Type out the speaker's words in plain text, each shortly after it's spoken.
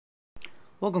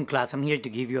Welcome class, I'm here to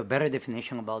give you a better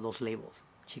definition about those labels,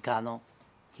 Chicano,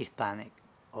 Hispanic,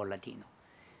 or Latino.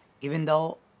 Even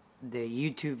though the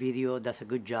YouTube video does a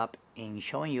good job in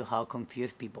showing you how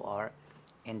confused people are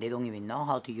and they don't even know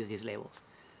how to use these labels.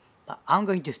 But I'm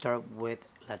going to start with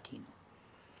Latino.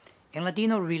 And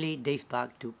Latino really dates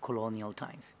back to colonial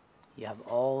times. You have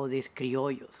all these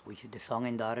criollos, which is the sons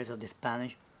and daughters of the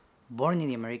Spanish, born in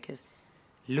the Americas,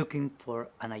 looking for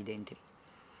an identity.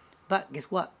 But guess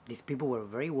what? These people were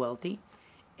very wealthy,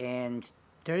 and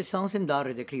their sons and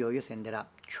daughters, the criollos, ended up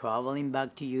traveling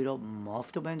back to Europe.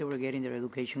 Most of them, they were getting their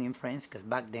education in France, because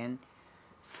back then,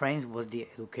 France was the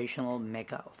educational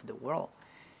mecca of the world.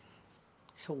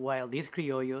 So while these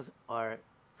criollos are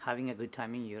having a good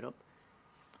time in Europe,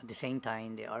 at the same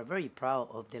time, they are very proud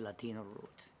of the Latino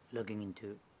roots, looking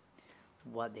into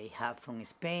what they have from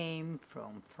Spain,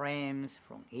 from France,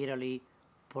 from Italy,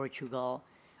 Portugal,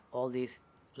 all these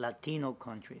Latino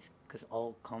countries, because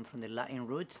all come from the Latin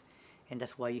roots, and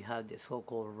that's why you have the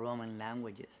so-called Roman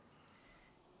languages.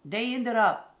 They ended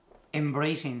up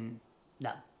embracing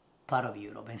that part of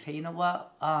Europe and say, you know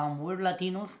what, we're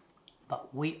Latinos,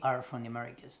 but we are from the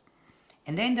Americas.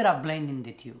 And they ended up blending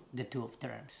the two of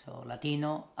terms. So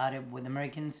Latino added with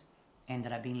Americans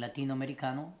ended up being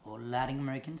Latino-Americano or Latin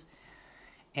Americans.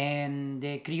 And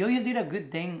the criollos did a good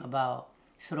thing about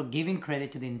sort of giving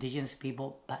credit to the indigenous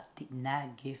people, but did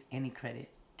not give any credit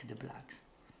to the blacks.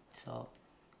 So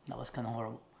that was kind of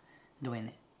horrible doing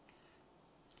it.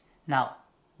 Now,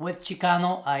 with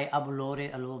Chicano, I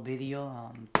uploaded a little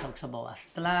video, talks about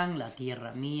Aztlán, La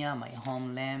Tierra Mía, my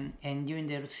homeland, and during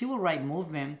the civil rights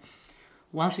movement,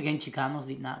 once again, Chicanos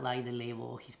did not like the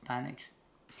label Hispanics.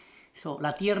 So,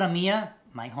 La Tierra Mía,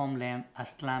 my homeland,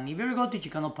 Aztlán. If you ever go to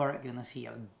Chicano Park, you're going to see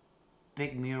a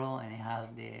big mural, and it has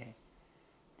the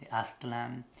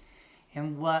Aztlán.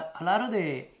 And what a lot of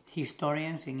the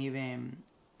historians and even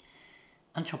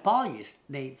anthropologists,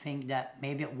 they think that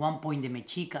maybe at one point the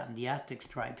Mexica and the Aztec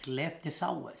tribes left the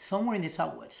Southwest, somewhere in the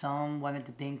Southwest. Some wanted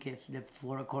to think it's the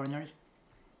Four Corners,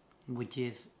 which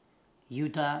is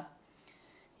Utah,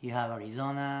 you have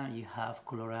Arizona, you have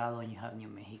Colorado, and you have New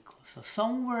Mexico. So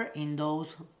somewhere in those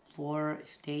four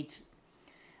states,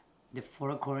 the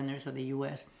Four Corners of the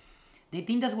U.S., they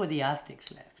think that's where the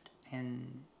Aztecs left,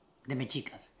 and the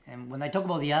Mexicas. And when I talk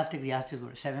about the Aztecs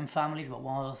were 7 families, but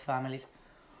one of those families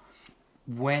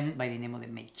went by the name of the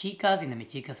Mexicas, and the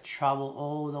Mexicas traveled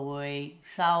all the way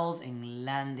south and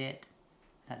landed,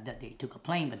 not that they took a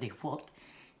plane, but they walked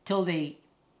till they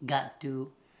got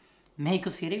to Mexico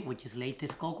City, which is Lake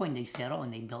Texcoco, and they settled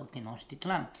and they built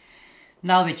Tenochtitlan.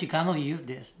 Now the Chicanos use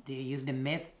this. They use the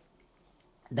myth,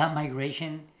 that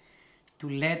migration, to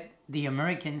let the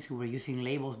Americans who were using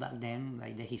labels back then,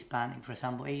 like the Hispanic, for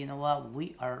example, hey, you know what,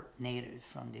 we are natives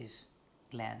from this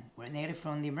land. We're native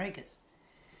from the Americas.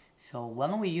 So why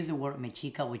don't we use the word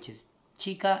Mexica, which is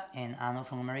Chica and Ano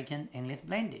from American, and let's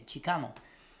blend it, Chicano.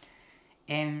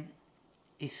 And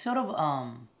it's sort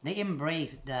of, they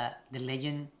embrace the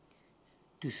legend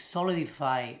to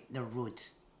solidify the roots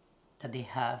that they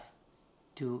have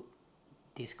to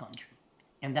this country.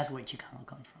 And that's where Chicano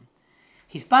comes from.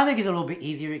 Hispanic is a little bit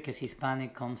easier because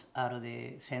Hispanic comes out of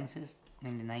the census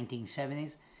in the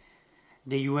 1970s.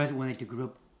 The U.S. wanted to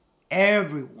group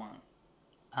everyone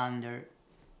under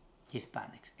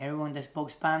Hispanics. Everyone that spoke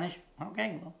Spanish,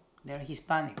 okay, well, they're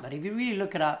Hispanic. But if you really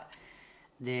look it up,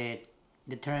 the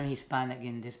term Hispanic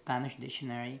in the Spanish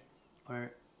dictionary,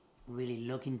 or really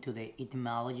look into the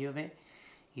etymology of it,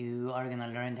 you are going to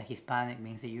learn that Hispanic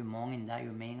means that your mom and dad,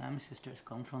 your main ancestors,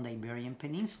 come from the Iberian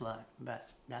Peninsula.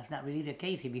 But that's not really the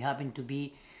case. If you happen to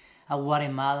be a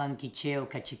Guatemalan, Quiche, or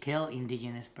Cachiquel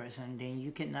indigenous person, then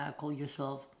you cannot call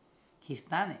yourself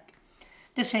Hispanic.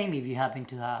 The same if you happen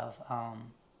to have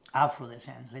Afro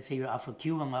descent. Let's say you're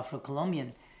Afro-Cuban,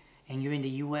 Afro-Colombian, and you're in the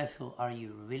U.S., so are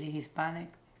you really Hispanic?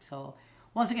 So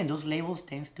once again, those labels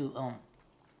tend to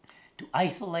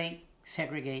isolate,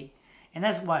 segregate, and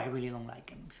that's why I really don't like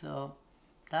them. So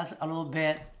that's a little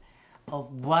bit of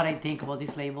what I think about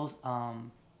these labels.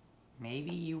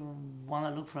 Maybe you want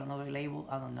to look for another label,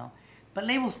 I don't know. But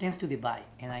labels tend to divide,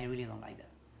 and I really don't like that.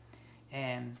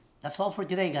 And that's all for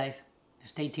today, guys.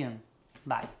 Stay tuned.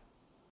 Bye.